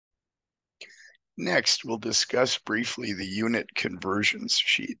Next, we'll discuss briefly the unit conversions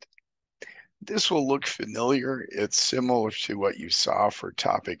sheet. This will look familiar. It's similar to what you saw for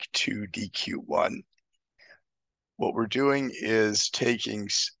topic 2 DQ1. What we're doing is taking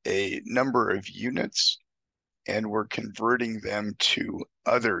a number of units and we're converting them to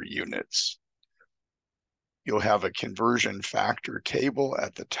other units. You'll have a conversion factor table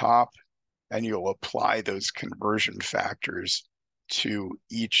at the top, and you'll apply those conversion factors to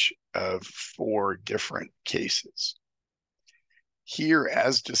each of 4 different cases. Here,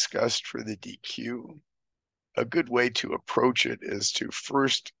 as discussed for the DQ, a good way to approach it is to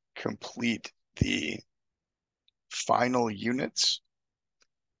first complete the final units,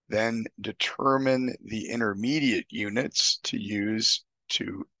 then determine the intermediate units to use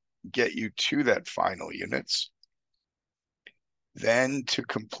to get you to that final units, then to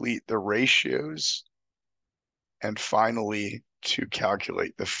complete the ratios, and finally to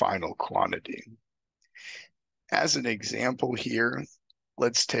calculate the final quantity. As an example here,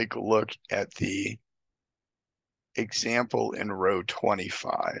 let's take a look at the example in row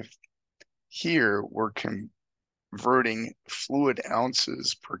 25. Here, we're converting fluid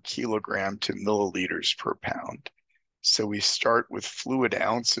ounces per kilogram to milliliters per pound. So we start with fluid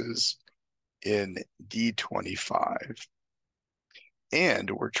ounces in D25.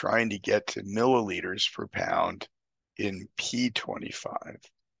 And we're trying to get to milliliters per pound in P25.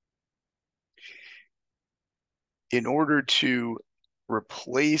 In order to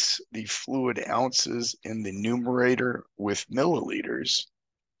replace the fluid ounces in the numerator with milliliters,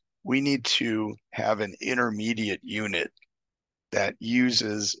 we need to have an intermediate unit that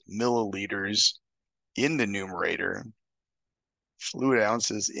uses milliliters in the numerator, fluid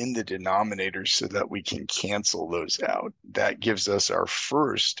ounces in the denominator, so that we can cancel those out. That gives us our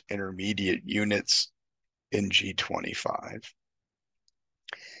first intermediate units in G25.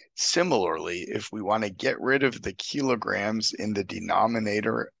 Similarly, if we want to get rid of the kilograms in the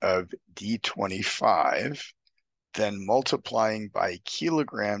denominator of D25, then multiplying by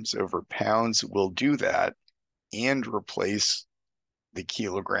kilograms over pounds will do that and replace the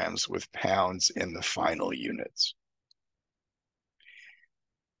kilograms with pounds in the final units.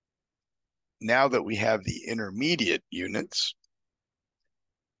 Now that we have the intermediate units,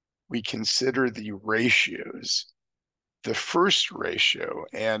 we consider the ratios. The first ratio,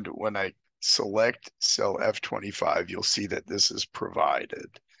 and when I select cell F25, you'll see that this is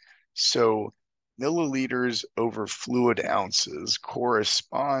provided. So milliliters over fluid ounces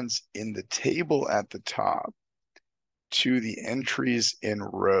corresponds in the table at the top to the entries in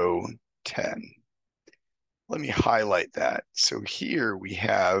row 10. Let me highlight that. So here we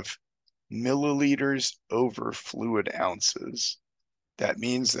have milliliters over fluid ounces. That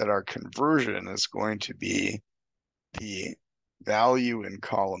means that our conversion is going to be the value in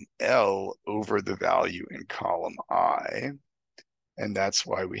column L over the value in column I, and that's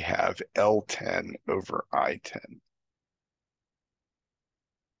why we have L10 over I10.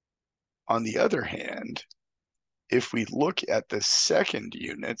 On the other hand, if we look at the second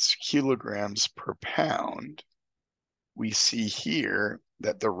units, kilograms per pound, we see here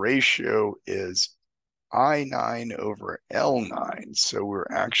that the ratio is I9 over L9. So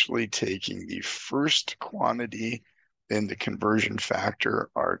we're actually taking the first quantity in the conversion factor,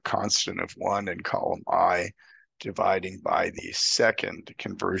 our constant of 1 in column I, dividing by the second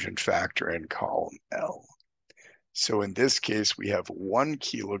conversion factor in column L. So in this case, we have 1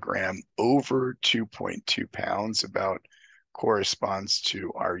 kilogram over 2.2 pounds, about corresponds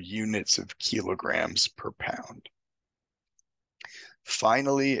to our units of kilograms per pound.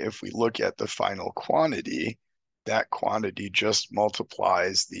 Finally, if we look at the final quantity, that quantity just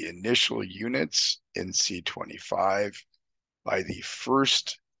multiplies the initial units in C25 by the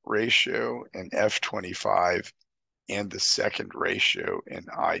first ratio in F25 and the second ratio in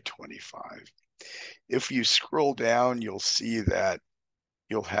I25. If you scroll down, you'll see that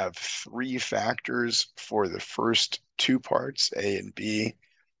you'll have 3 factors for the first 2 parts, A and B,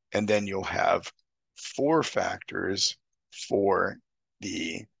 and then you'll have 4 factors for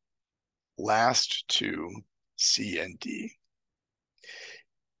the last 2, C and D.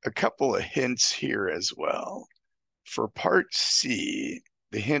 A couple of hints here as well. For part C,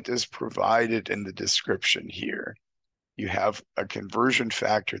 the hint is provided in the description here. You have a conversion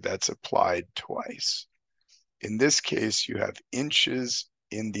factor that's applied twice. In this case, you have inches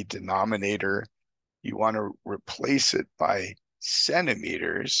in the denominator. You want to replace it by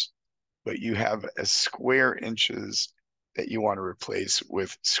centimeters, but you have a square inches that you want to replace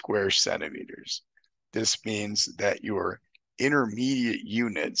with square centimeters. This means that your intermediate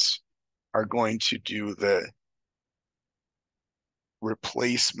units are going to do the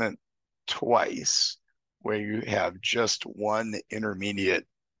replacement twice, where you have just one intermediate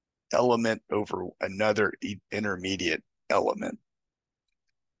element over another intermediate element.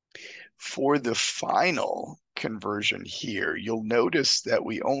 For the final conversion here, you'll notice that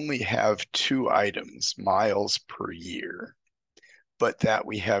we only have two items, miles per year, but that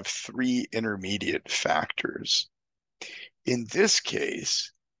we have three intermediate factors. In this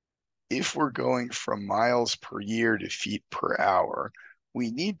case, if we're going from miles per year to feet per hour,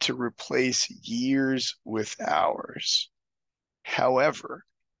 we need to replace years with hours. However,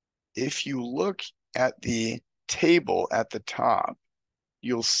 if you look at the table at the top,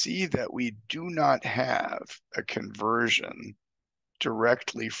 you'll see that we do not have a conversion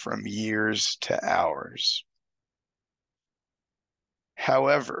directly from years to hours.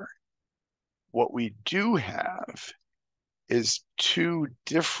 However, what we do have is two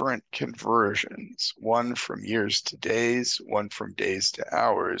different conversions, one from years to days, one from days to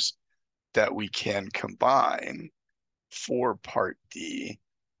hours, that we can combine for Part D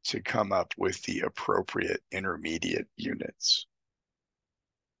to come up with the appropriate intermediate units.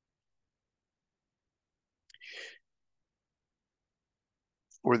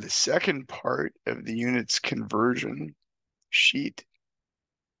 For the second part of the units conversion sheet,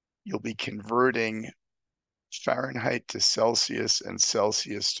 you'll be converting Fahrenheit to Celsius and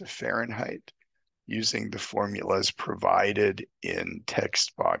Celsius to Fahrenheit using the formulas provided in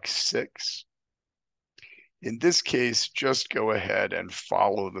text box 6. In this case, just go ahead and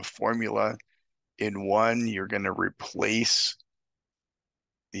follow the formula. In one, you're going to replace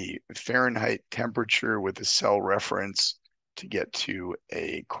the Fahrenheit temperature with a cell reference to get to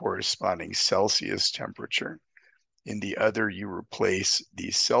a corresponding Celsius temperature. In the other, you replace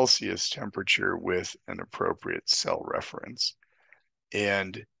the Celsius temperature with an appropriate cell reference.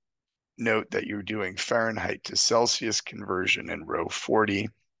 And note that you're doing Fahrenheit to Celsius conversion in row 40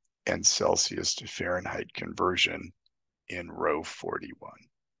 and Celsius to Fahrenheit conversion in row 41.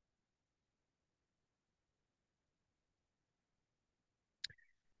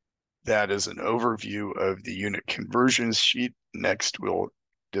 That is an overview of the unit conversions sheet. Next, we'll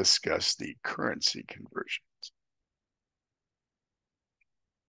discuss the currency conversion.